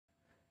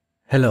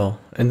Hello,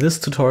 in this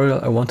tutorial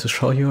I want to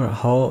show you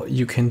how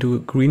you can do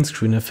green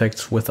screen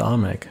effects with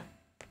aremaC.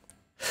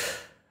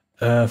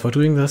 For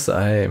doing this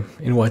I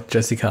invite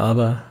Jessica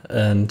Alba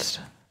and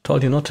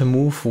told you not to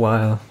move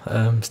while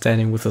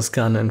standing with this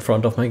gun in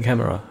front of my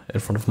camera, in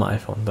front of my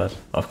iPhone, but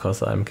of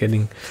course I'm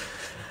kidding.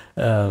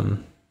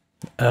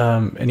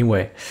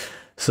 Anyway,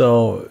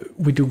 so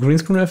we do green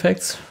screen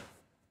effects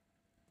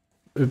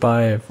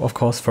by, of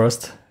course,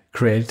 first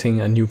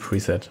creating a new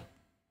preset.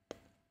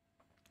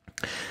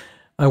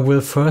 I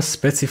will first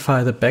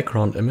specify the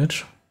background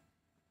image.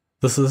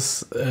 This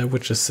is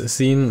which is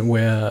seen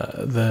where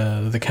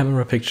the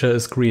camera picture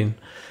is green.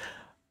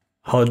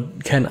 How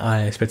can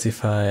I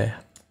specify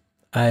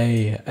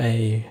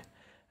a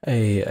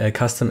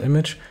custom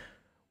image?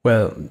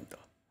 Well,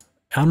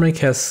 aremaC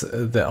has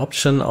the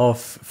option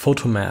of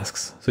photo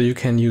masks, so you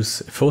can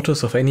use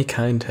photos of any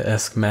kind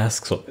as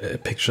masks or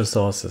picture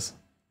sources.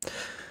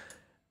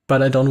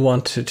 But I don't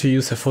want to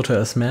use a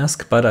photo as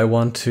mask, but I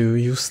want to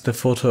use the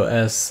photo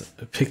as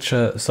a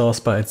picture source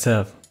by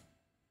itself.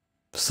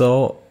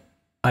 So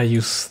I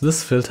use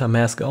this filter,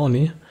 mask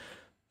only.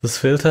 This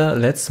filter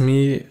lets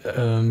me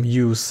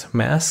use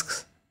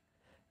masks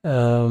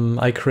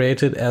I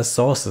created as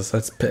sources,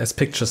 as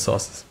picture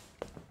sources.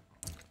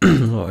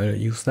 So I'll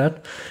use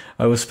that.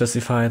 I will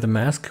specify the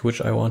mask which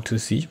I want to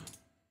see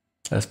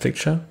as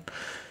picture.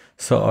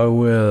 So I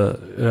will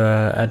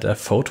add a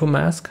photo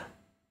mask.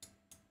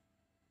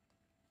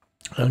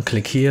 And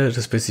click here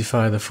to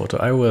specify the photo.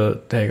 I will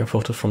take a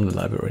photo from the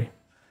library.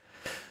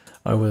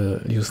 I will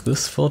use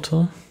this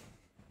photo.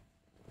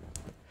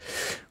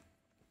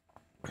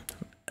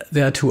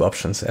 There are two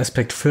options,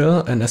 aspect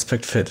fill and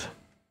aspect fit.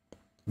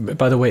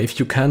 By the way, if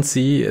you can't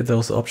see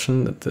those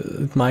options,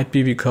 it might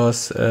be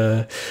because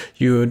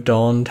you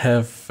don't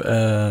have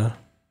the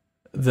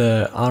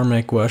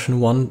aremaC version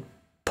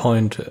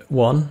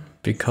 1.1,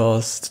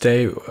 because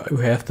today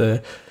we have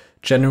the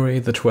January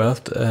the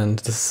 12th and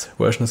this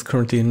version is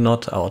currently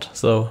not out.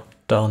 So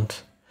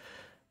don't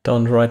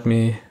send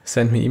me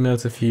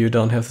emails if you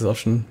don't have this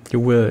option. You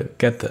will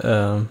get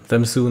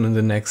them soon in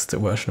the next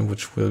version,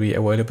 which will be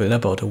available in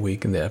about a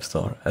week in the App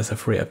Store as a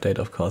free update,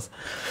 of course.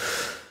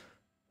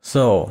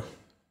 So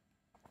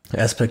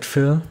aspect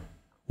fill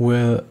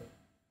will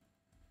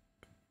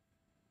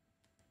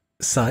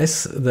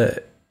size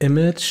the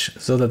image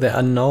so that there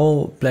are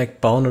no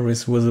black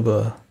boundaries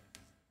visible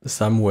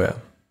somewhere.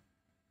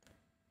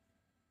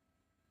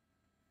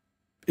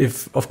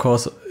 If, of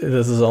course,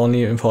 this is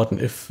only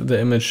important if the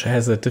image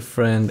has a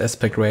different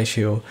aspect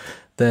ratio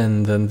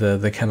than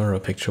the camera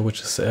picture, which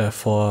is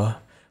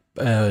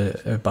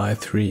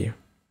 4:3.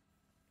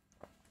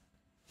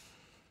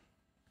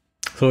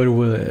 So it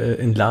will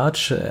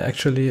enlarge,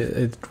 actually,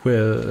 it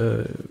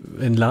will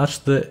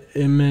enlarge the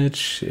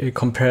image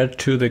compared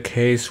to the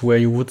case where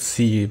you would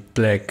see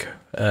black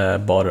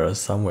borders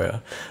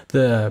somewhere.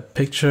 The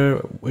picture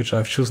which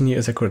I've chosen here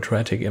is a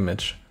quadratic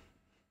image.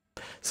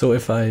 So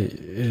if I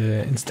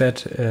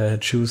instead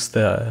choose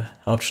the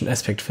option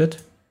aspect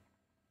fit,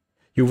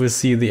 you will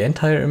see the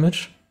entire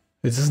image.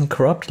 It isn't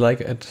cropped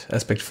like at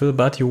aspect fill,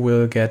 but you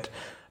will get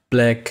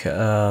black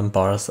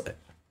bars.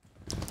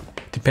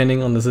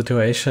 Depending on the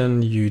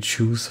situation, you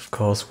choose, of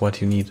course,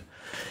 what you need.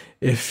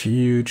 If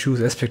you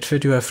choose aspect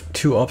fit, you have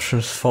two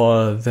options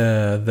for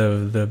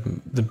the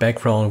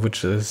background,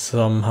 which is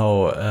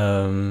somehow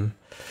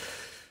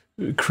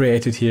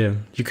created here.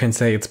 You can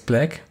say it's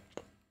black.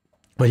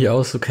 But you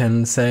also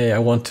can say I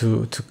want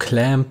to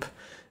clamp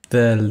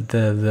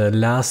the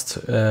last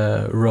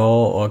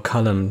row or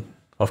column,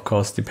 of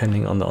course,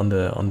 depending on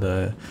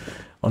the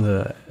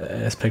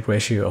aspect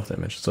ratio of the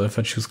image. So if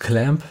I choose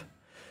clamp,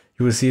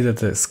 you will see that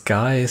the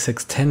sky is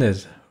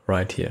extended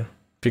right here,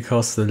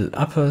 because the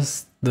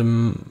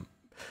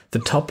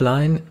top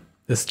line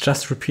is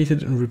just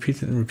repeated and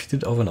repeated and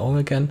repeated over and over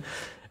again,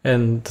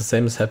 and the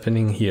same is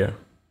happening here.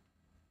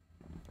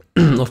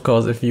 Of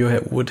course, if you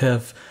would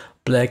have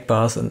black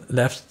bars on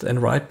left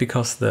and right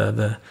because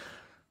the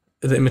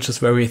image is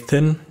very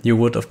thin, you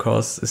would of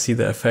course see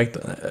the effect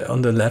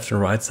on the left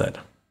and right side.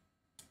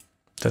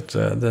 That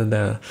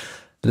the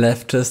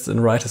leftist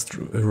and rightist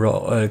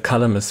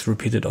column is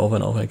repeated over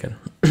and over again.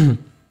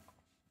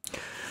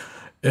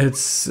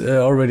 It's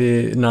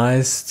already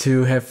nice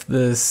to have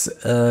this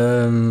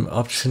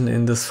option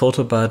in this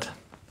photo, but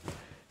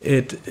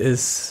it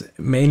is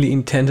mainly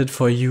intended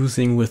for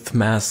using with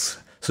masks.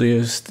 So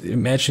you just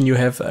imagine you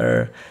have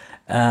a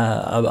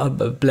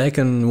black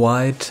and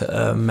white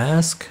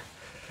mask.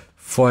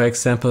 For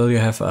example, you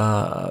have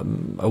a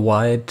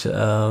white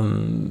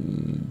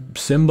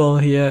symbol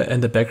here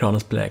and the background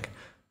is black.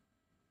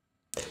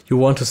 You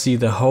want to see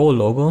the whole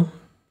logo,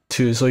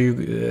 so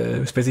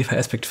you specify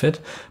aspect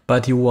fit,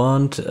 but you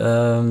want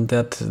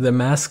that the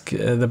mask,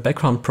 the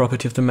background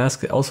property of the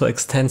mask also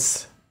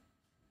extends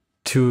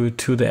to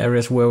the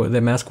areas where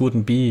the mask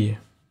wouldn't be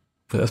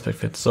with aspect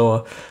fit.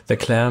 So the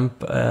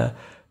clamp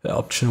the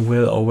option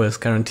will always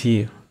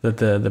guarantee that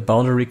the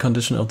boundary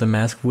condition of the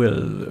mask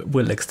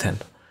will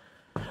extend.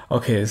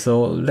 Okay,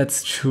 so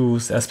let's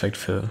choose aspect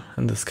fill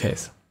in this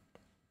case.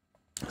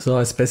 So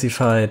I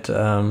specified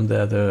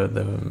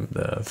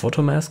the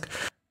photo mask.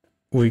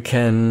 We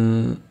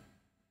can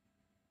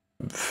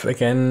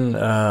again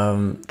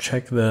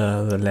check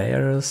the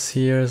layers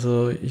here.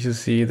 So you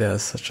see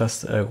there's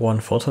just one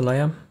photo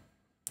layer.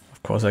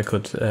 Of course, I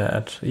could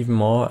add even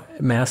more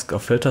mask or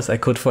filters. I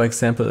could, for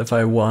example, if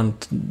I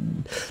want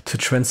to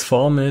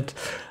transform it,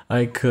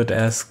 I could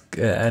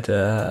add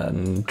a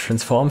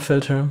transform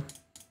filter,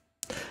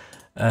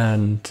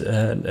 and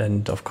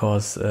of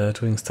course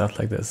doing stuff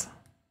like this.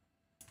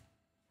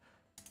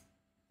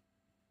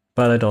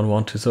 But I don't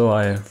want to, so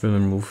I will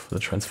remove the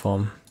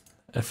transform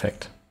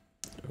effect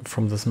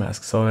from this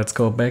mask. So let's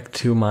go back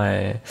to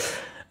my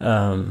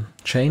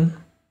chain.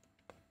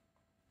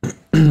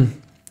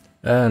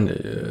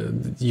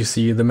 And you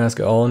see the mask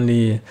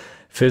only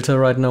filter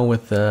right now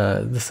with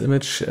this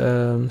image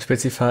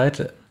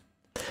specified.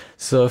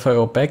 So if I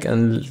go back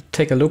and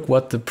take a look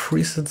what the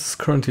preset is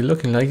currently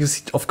looking like, you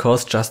see, of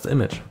course, just the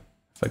image.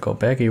 If I go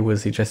back, you will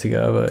see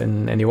Jessica Alba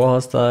in Andy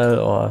Warhol style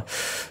or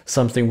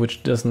something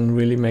which doesn't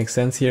really make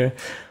sense here.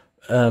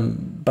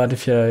 But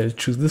if you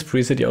choose this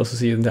preset, you also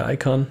see in the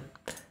icon,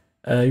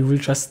 you will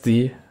just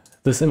see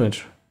this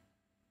image.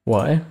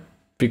 Why?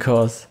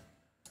 Because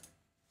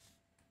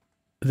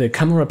the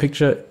camera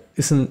picture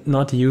isn't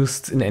not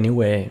used in any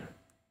way.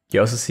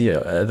 You also see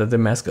that the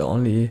mask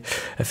only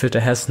filter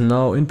has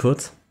no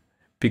input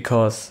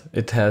because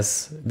it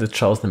has the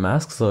chosen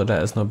mask, so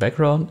there is no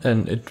background,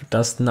 and it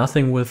does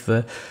nothing with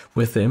the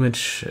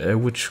image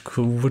which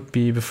would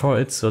be before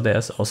it. So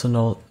there's also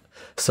no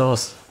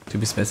source to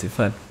be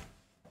specified.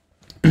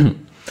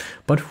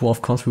 But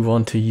of course we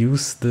want to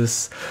use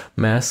this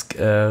mask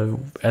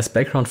as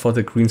background for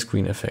the green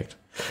screen effect.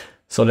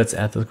 So let's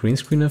add the green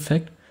screen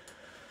effect.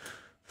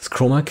 This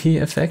chroma key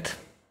effect.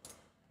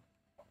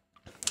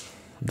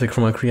 The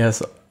chroma key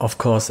has, of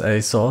course,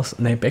 a source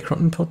and a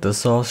background input. The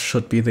source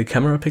should be the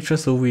camera picture,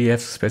 so we have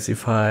to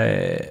specify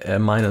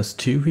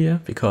 -2 here,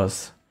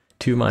 because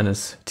 2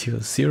 minus 2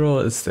 is 0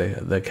 is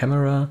the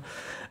camera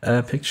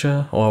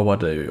picture, or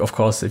what, of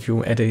course, if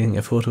you're editing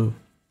a photo,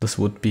 this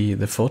would be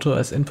the photo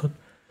as input.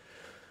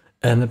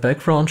 And the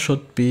background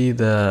should be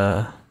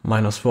the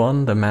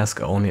 -1, the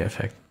mask only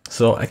effect.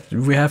 So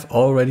we have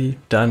already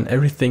done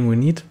everything we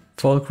need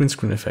for the green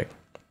screen effect.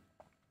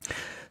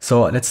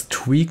 So let's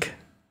tweak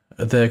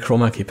the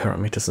chroma key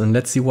parameters and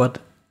let's see what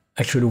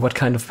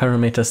kind of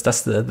parameters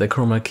does the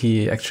chroma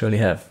key actually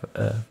have,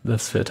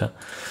 this filter.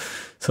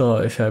 So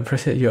if I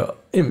press it, you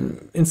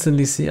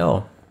instantly see,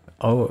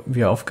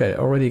 we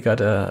already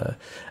got a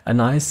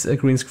nice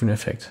green screen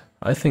effect.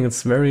 I think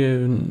it's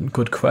very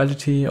good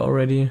quality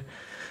already,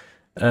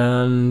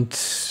 and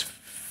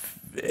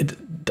it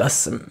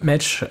does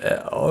match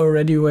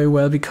already very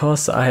well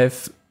because I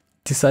have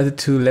decided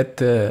to let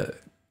the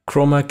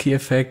chroma key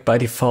effect by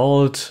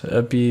default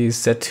be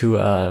set to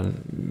a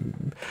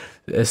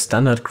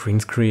standard green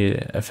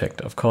screen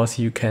effect. Of course,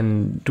 you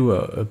can do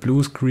a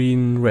blue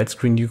screen, red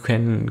screen, you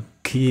can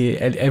key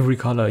every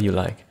color you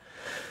like.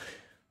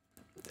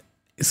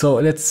 So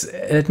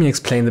let me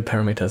explain the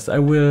parameters. I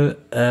will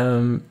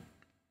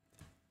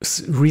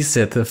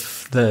reset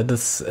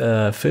this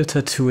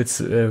filter to its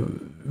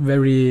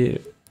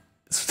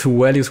to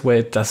values where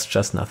it does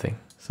just nothing.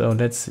 So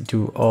let's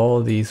do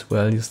all these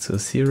values to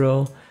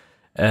 0,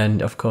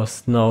 and of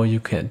course now you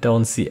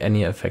don't see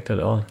any effect at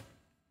all.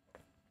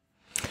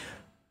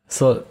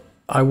 So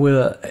I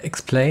will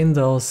explain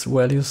those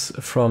values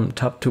from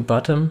top to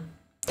bottom.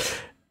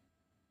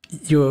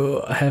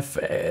 You have,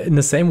 in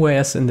the same way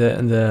as in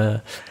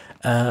the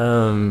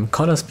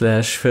color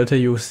splash filter,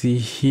 you see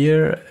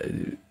here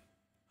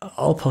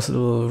all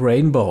possible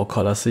rainbow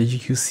colors. So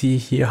you see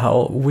here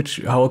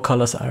how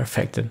colors are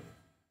affected.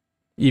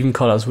 Even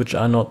colors which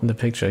are not in the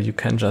picture, you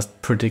can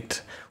just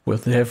predict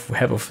with the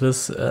help of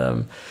this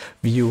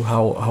view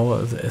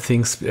how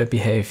things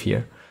behave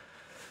here.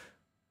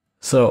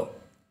 So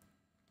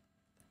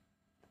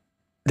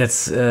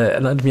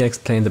let me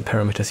explain the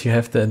parameters. You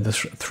have the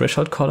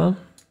threshold color.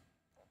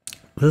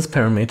 This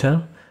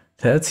parameter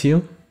tells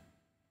you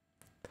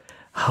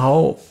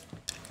how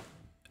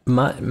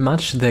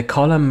much the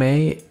color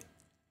may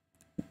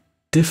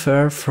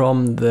differ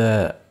from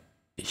the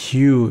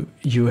hue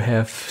you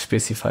have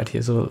specified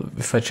here. So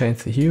if I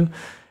change the hue,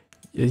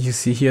 you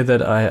see here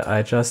that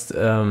I just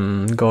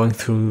going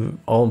through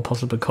all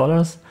possible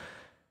colors,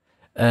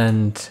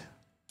 and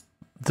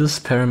this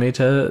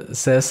parameter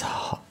says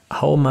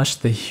how much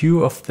the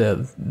hue of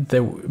the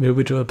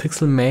individual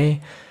pixel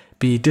may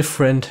be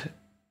different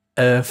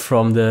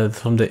from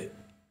the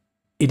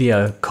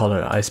ideal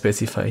color I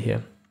specify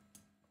here.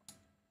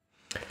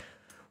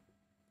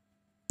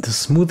 The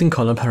smoothing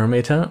color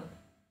parameter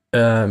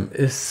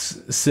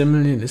is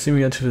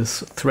similar to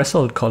this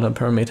threshold color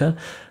parameter,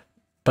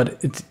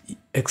 but it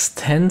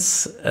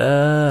extends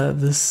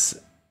this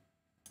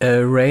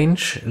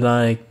range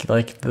like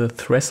the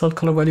threshold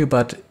color value,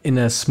 but in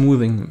a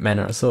smoothing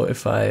manner. So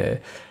if I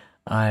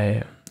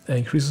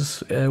increase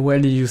this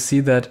value, you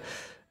see that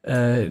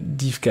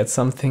you get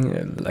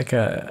something like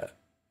a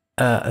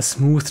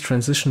smooth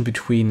transition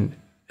between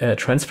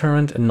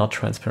transparent and not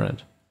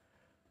transparent.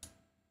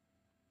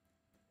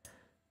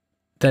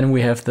 Then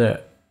we have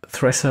the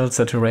threshold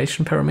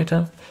saturation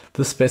parameter.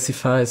 This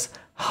specifies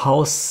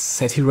how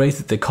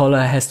saturated the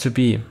color has to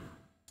be.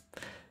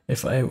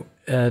 If I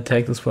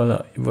take this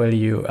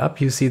value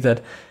up, you see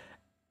that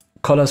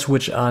colors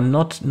which are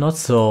not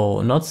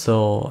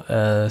so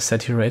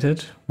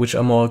saturated, which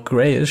are more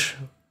grayish,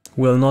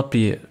 will not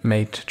be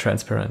made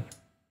transparent.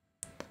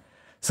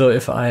 So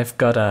if I've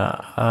got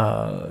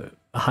a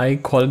high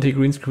quality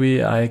green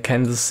screen, I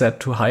can set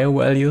to higher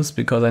values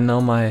because I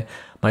know my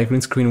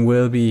green screen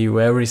will be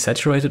very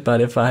saturated. But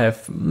if I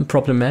have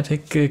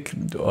problematic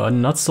or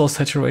not so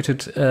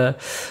saturated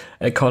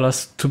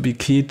colors to be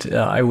keyed,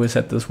 I will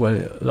set this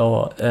value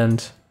lower.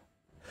 And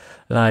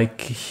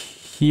like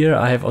here,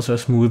 I have also a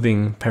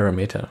smoothing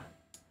parameter.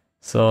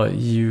 So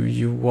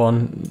you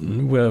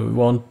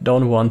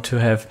don't want to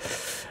have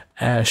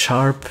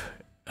sharp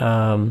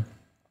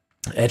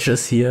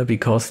edges here,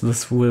 because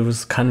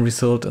this can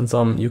result in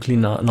some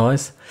Euclidean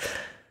noise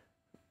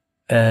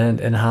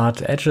and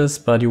hard edges,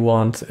 but you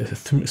want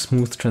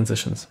smooth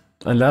transitions.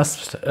 And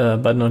last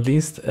but not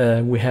least,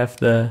 we have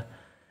the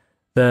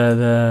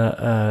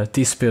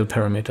despill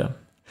parameter.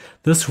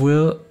 This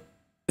will,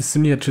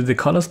 similar to the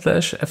color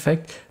splash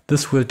effect,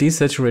 this will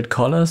desaturate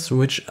colors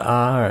which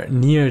are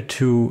near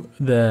to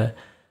the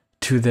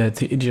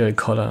ideal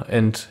color,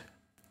 and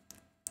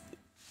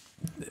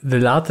the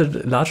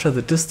larger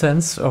the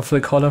distance of the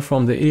color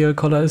from the ideal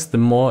color is, the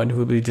more it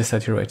will be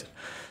desaturated.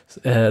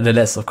 The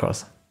less, of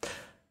course.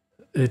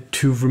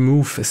 To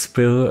remove a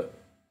spill,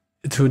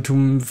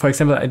 for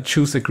example, I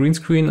choose a green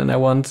screen and I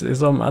want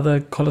some other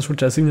colors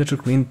which are similar to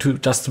green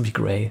just to be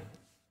gray.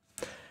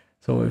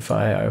 So if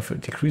I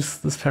decrease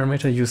this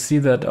parameter, you see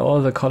that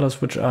all the colors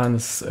which are in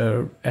this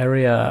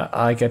area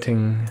are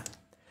getting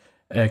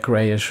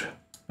grayish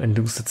and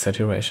lose its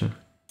saturation.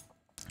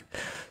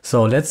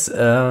 So let's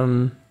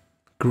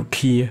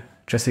key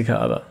Jessica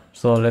Alba.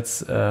 So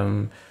let's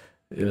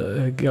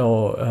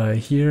go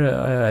here.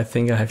 I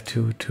think I have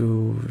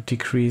to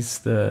decrease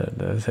the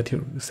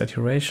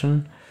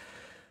saturation.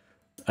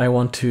 I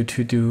want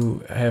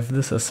to have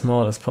this as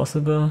small as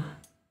possible.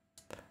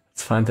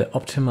 Let's find the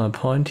optimal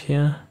point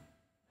here.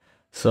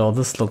 So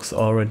this looks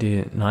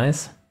already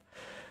nice.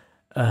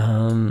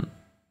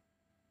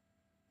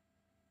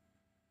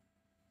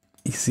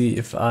 You see,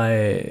 if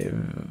I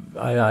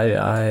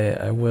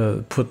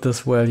will put this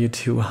value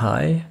too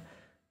high,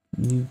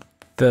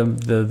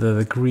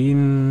 the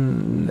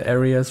green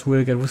areas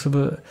will get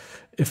visible.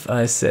 If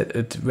I set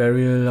it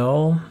very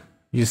low,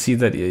 you see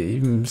that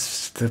even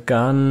the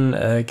gun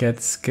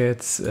gets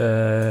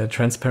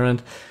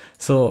transparent.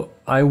 So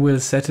I will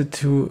set it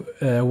to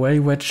a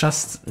value where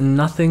just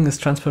nothing is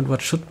transparent,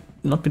 what should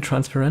not be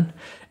transparent,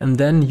 and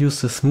then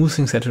use the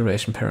smoothing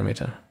saturation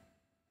parameter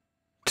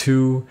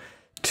to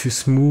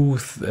smooth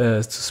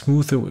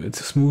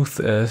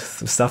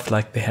stuff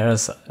like the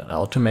hairs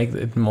out, to make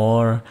it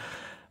more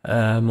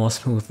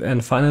smooth.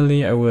 And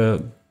finally, I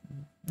will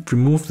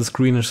remove this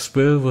greenish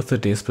spill with the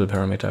despill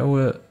parameter. I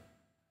will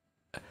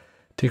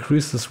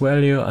decrease this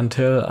value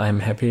until I'm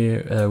happy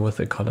with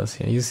the colors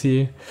here. You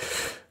see,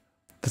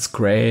 it's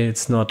gray,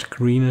 it's not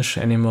greenish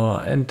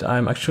anymore, and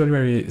I'm actually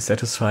very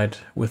satisfied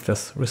with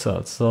this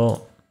result.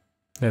 So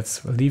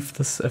let's leave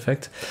this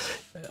effect.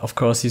 Of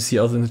course, you see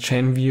also in the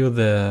chain view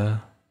the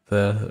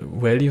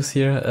values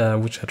here,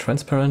 which are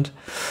transparent.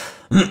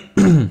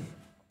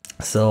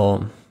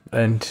 So,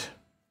 and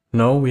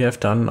now we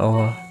have done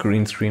our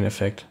green screen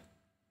effect.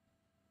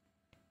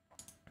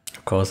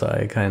 Of course,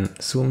 I can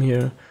zoom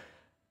here.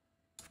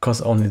 Of course,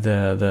 only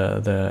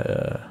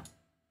the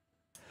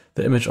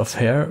image of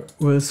hair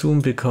will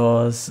zoom,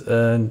 because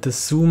the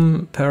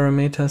zoom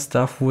parameter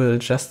stuff will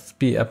just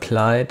be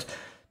applied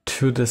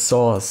to the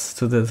source,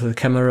 to the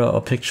camera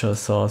or picture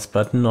source,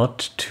 but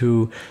not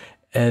to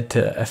add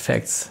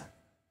effects.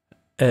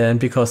 And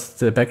because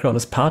the background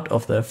is part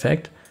of the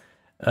effect,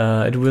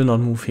 it will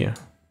not move here.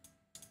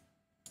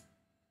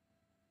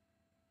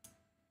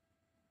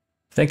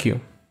 Thank you.